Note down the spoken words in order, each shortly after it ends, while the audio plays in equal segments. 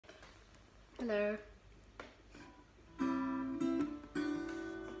Hello.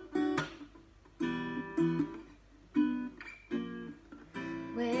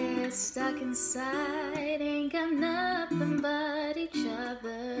 We're stuck inside, ain't got nothing but each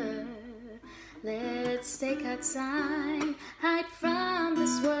other. Let's take our time, hide from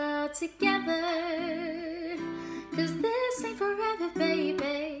this world together. 'Cause this ain't forever,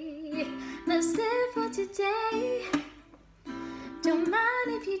 baby. Let's live for today. Don't mind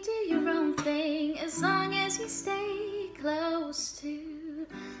if you do your own thing, as long as you stay close to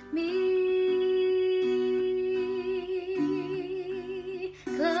me.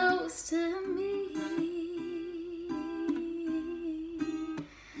 Close to me.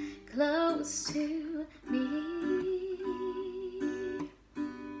 Close to me.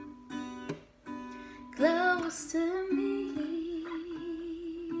 Close to me.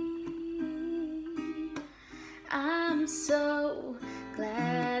 I'm so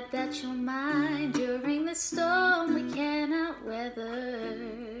glad that you're mine during the storm we cannot weather.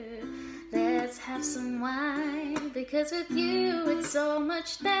 Let's have some wine, because with you it's so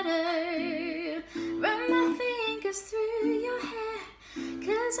much better. Run my fingers through your hair,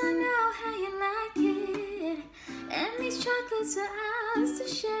 'cause I know how you like it. And these chocolates are ours to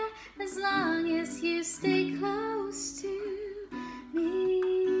share, as long as you stay close to me.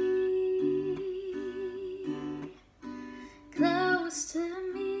 Close to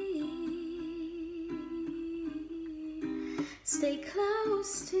me. Stay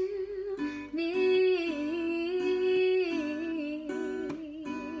close to me.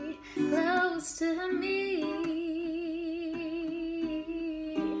 Close to me.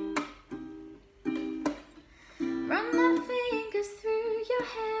 Run my fingers through your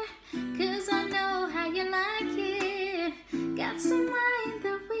hair, 'cause I know how you like it. Got some wine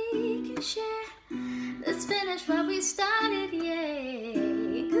that we can share. Let's finish what we started,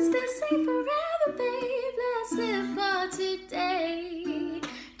 yeah. 'Cause this ain't forever, babe. Let's live for today.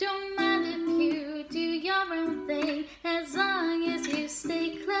 Don't mind if you do your own thing, as long as you stay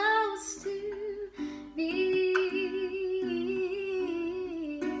close to me.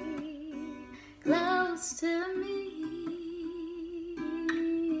 Close to me.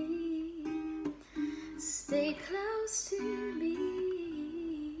 Stay close to me.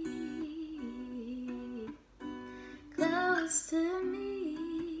 Close to me.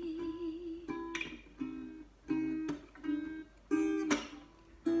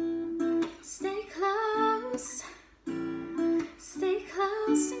 Stay close. Stay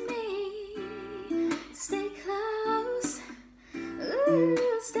close to me. Stay close.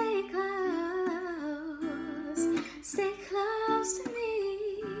 Ooh, stay close. Stay close to me.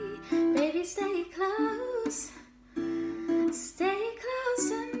 Baby, stay close. Stay close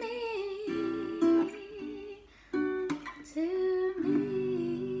to me. To me.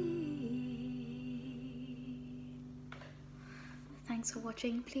 Thanks for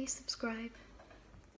watching. Please subscribe.